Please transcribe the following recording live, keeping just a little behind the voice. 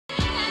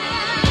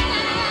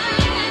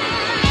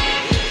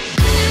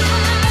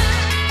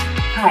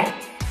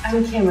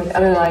I'm Kim with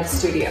Other Life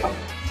Studio.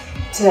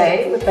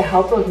 Today, with the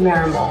help of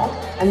Marimole,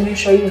 I'm going to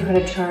show you how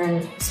to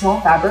turn small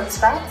fabric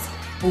scraps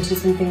into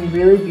something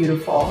really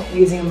beautiful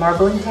using a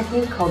marbling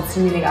technique called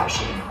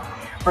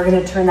suminagashi. We're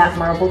going to turn that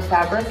marbled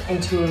fabric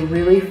into a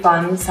really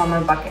fun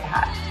summer bucket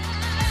hat.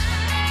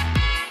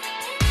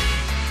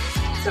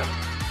 So,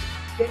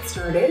 to get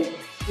started,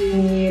 we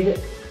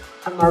need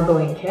a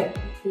marbling kit.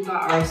 We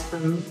got ours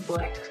from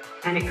Blick,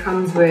 and it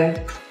comes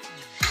with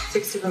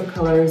 6 different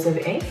colors of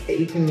ink that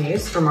you can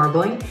use for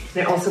marbling. And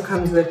it also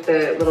comes with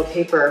the little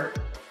paper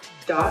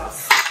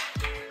dots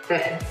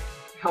that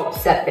help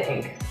set the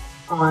ink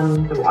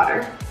on the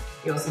water.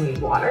 You also need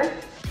water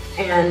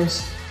and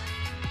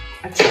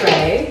a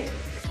tray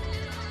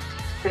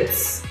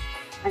that's,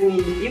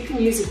 you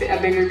can use a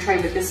bigger tray,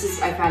 but this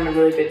is, I found, a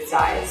really good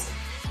size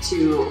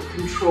to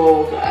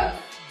control the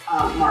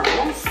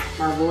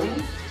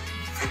marbling.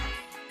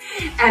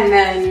 And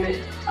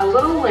then a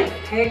little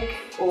pick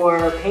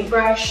or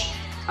paintbrush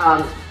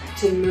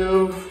to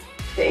move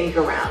the ink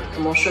around,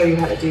 and we'll show you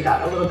how to do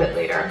that a little bit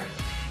later.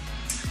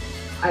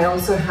 I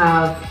also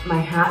have my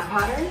hat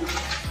pattern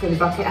for the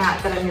bucket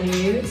hat that I'm going to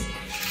use.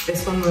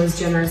 This one was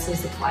generously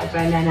supplied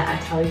by Nana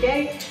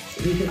Atelier.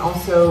 You can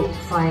also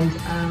find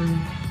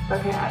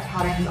bucket hat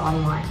patterns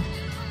online.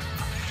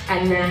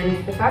 And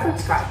then the fabric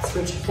scraps,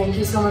 which, thank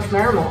you so much,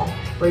 Marimole.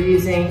 We're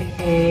using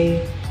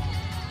a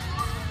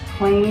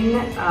plain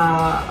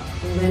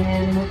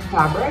linen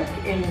fabric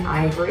in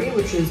ivory,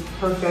 which is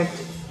perfect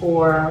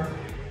for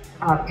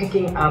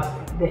picking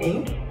up the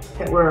ink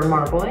that we're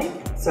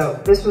marbling.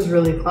 So this was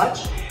really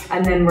clutch.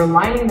 And then we're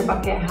lining the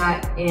bucket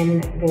hat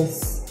in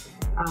this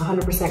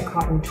 100%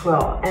 cotton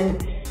twill.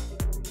 And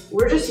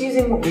we're just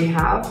using what we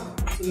have.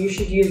 So you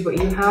should use what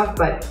you have,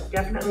 but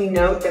definitely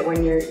note that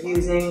when you're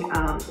using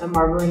a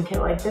marbling kit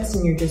like this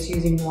and you're just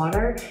using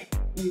water,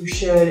 you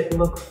should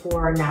look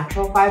for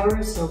natural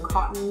fibers, so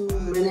cotton,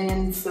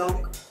 linen,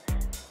 silk.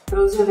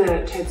 Those are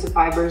the types of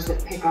fibers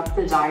that pick up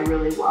the dye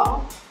really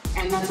well.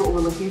 And that's what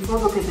we're looking for,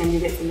 because then you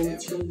get something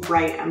that's really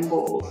bright and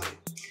bold.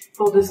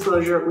 Full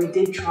disclosure, we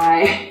did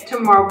try to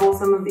marble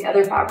some of the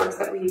other fabrics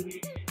that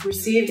we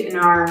received in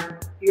our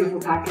beautiful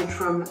package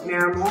from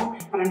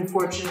Marimole, but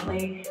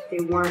unfortunately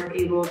they weren't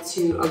able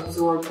to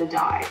absorb the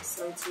dye,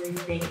 so it's really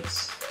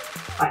faint.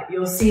 But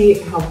you'll see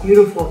how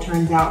beautiful it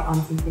turns out on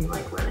something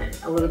like linen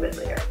a little bit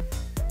later.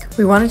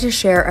 We wanted to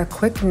share a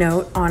quick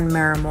note on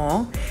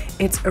Marimole.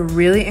 It's a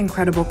really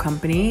incredible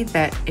company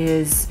that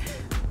is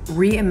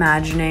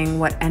reimagining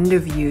what end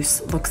of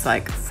use looks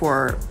like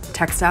for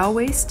textile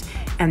waste,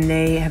 and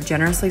they have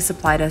generously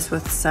supplied us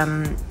with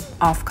some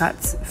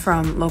offcuts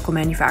from local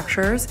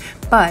manufacturers,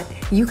 but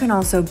you can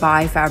also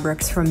buy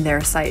fabrics from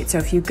their site. So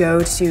if you go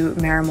to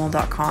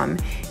marimole.com,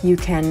 you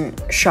can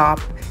shop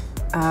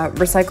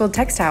recycled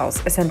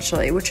textiles,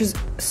 essentially, which is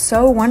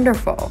so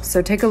wonderful.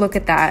 So take a look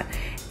at that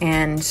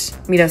and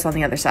meet us on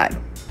the other side.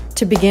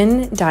 To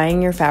begin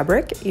dyeing your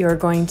fabric, you're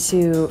going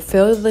to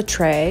fill the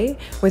tray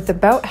with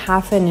about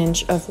 1/2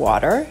 inch of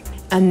water,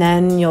 and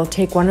then you'll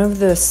take one of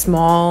the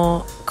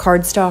small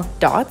cardstock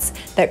dots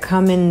that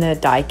come in the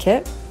dye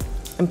kit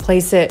and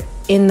place it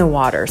in the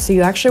water. So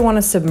you actually want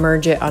to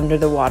submerge it under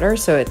the water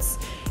so it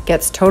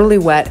gets totally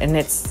wet and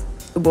it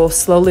will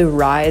slowly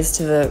rise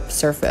to the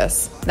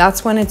surface.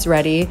 That's when it's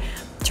ready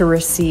to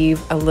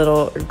receive a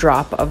little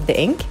drop of the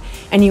ink.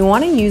 And you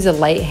want to use a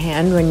light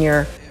hand when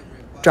you're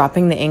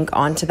dropping the ink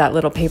onto that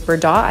little paper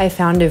dot. I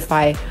found if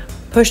I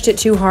pushed it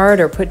too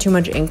hard or put too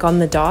much ink on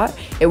the dot,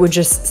 it would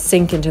just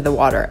sink into the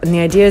water. And the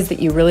idea is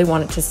that you really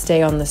want it to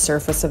stay on the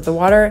surface of the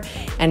water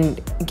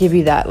and give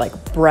you that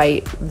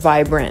bright,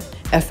 vibrant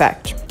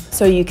effect.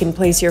 So you can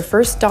place your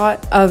first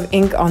dot of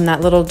ink on that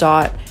little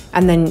dot,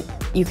 and then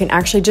you can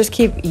actually just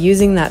keep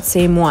using that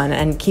same one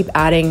and keep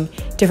adding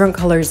different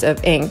colors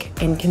of ink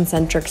in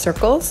concentric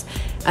circles.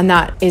 And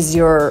that is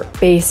your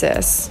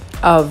basis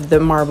of the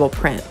marble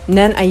print. And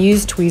then I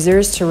used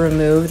tweezers to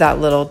remove that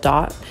little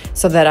dot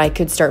so that I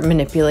could start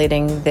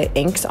manipulating the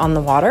inks on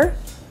the water.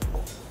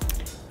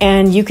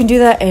 And you can do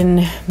that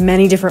in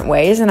many different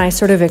ways, and I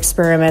sort of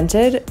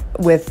experimented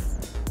with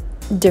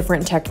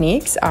different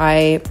techniques.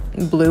 I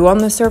blew on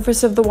the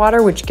surface of the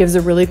water, which gives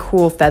a really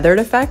cool feathered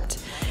effect,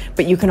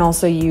 but you can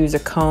also use a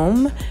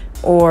comb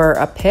or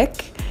a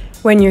pick.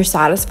 When you're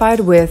satisfied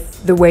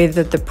with the way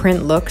that the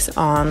print looks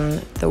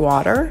on the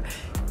water,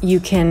 you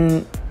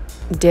can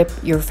dip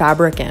your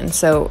fabric in.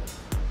 So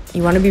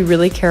you want to be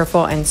really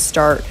careful and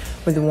start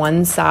with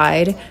one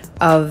side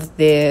of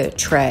the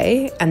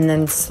tray and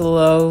then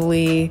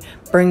slowly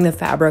bring the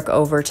fabric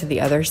over to the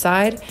other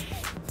side,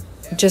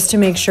 just to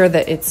make sure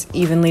that it's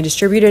evenly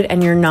distributed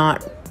and you're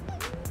not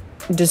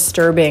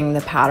disturbing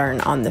the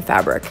pattern on the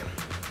fabric.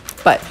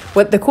 But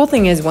what the cool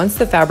thing is, once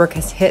the fabric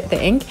has hit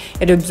the ink,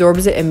 it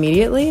absorbs it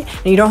immediately,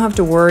 and you don't have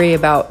to worry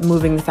about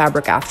moving the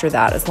fabric after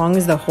that. As long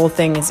as the whole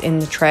thing is in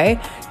the tray,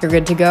 you're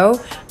good to go.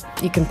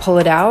 You can pull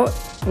it out,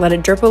 let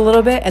it drip a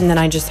little bit, and then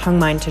I just hung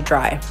mine to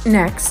dry.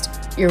 Next,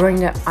 you're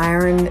going to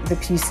iron the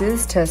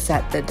pieces to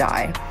set the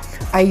dye.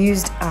 I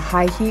used a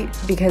high heat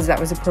because that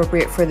was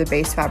appropriate for the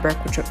base fabric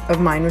of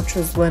mine, which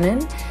was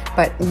linen,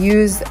 but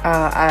use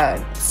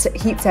a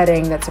heat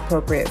setting that's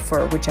appropriate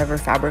for whichever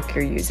fabric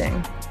you're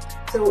using.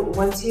 So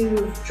once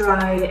you've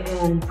dried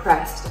and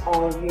pressed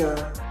all of your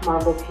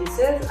marble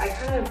pieces, I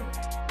kind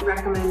of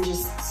recommend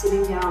just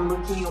sitting down,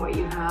 looking at what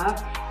you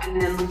have,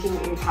 and then looking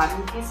at your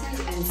pattern pieces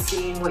and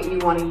seeing what you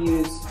want to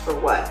use for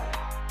what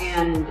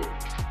and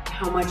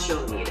how much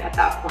you'll need at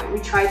that point. We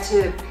try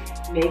to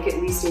make at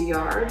least a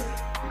yard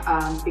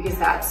because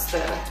that's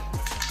the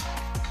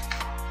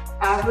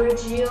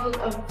average yield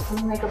of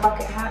something like a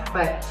bucket hat,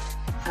 but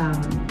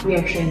we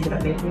actually ended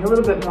up making a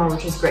little bit more,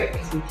 which is great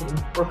because we can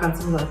work on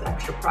some of those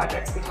extra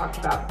projects we talked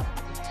about.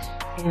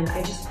 And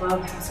I just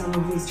love how some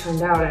of these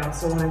turned out. I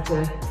also wanted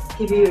to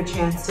give you a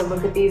chance to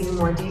look at these in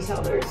more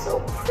detail. They're so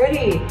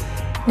pretty.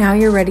 Now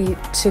you're ready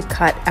to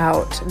cut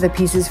out the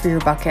pieces for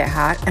your bucket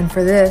hat, and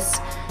for this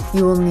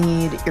you will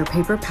need your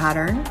paper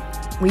pattern.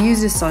 We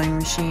use a sewing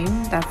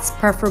machine, that's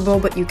preferable,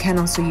 but you can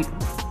also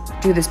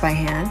do this by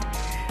hand.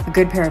 A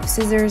good pair of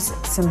scissors,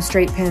 some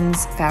straight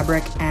pins,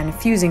 fabric, and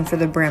fusing for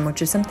the brim,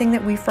 which is something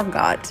that we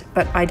forgot,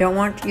 but I don't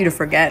want you to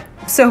forget.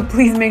 So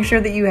please make sure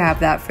that you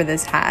have that for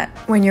this hat.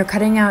 When you're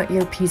cutting out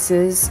your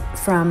pieces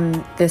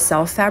from the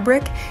self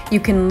fabric, you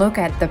can look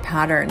at the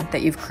pattern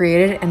that you've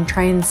created and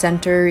try and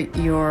center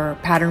your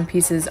pattern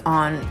pieces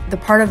on the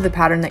part of the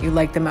pattern that you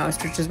like the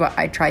most, which is what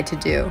I tried to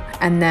do.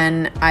 And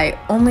then I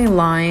only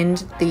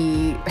lined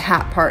the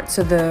hat part,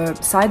 so the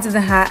sides of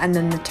the hat and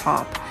then the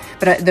top.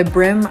 But the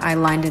brim I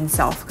lined in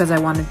self because I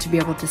wanted to be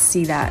able to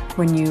see that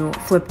when you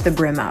flip the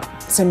brim up.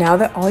 So now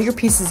that all your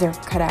pieces are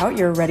cut out,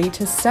 you're ready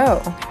to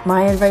sew.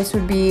 My advice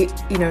would be,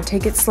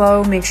 take it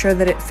slow, make sure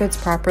that it fits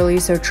properly.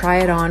 So try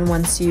it on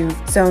once you've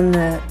sewn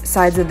the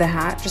sides of the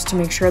hat just to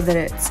make sure that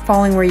it's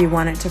falling where you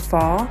want it to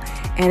fall.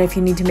 And if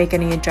you need to make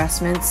any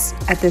adjustments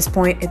at this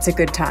point, it's a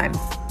good time.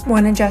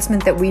 One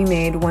adjustment that we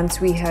made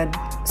once we had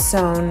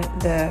sewn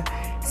the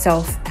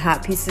self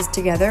hat pieces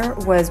together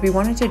was we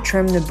wanted to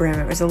trim the brim.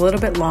 It was a little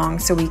bit long,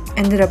 so we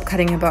ended up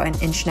cutting about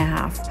 1.5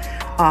 inches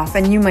off,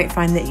 and you might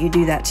find that you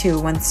do that too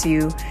once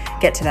you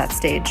get to that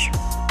stage.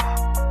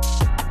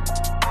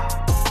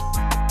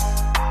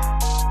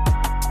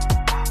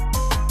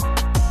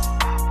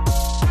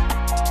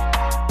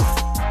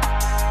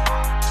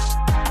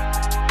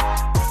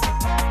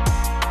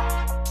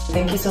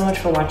 Thank you so much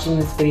for watching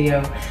this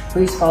video.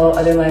 Please follow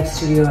Other Live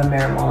Studio and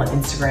Marimole on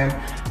Instagram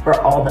for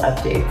all the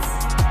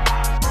updates.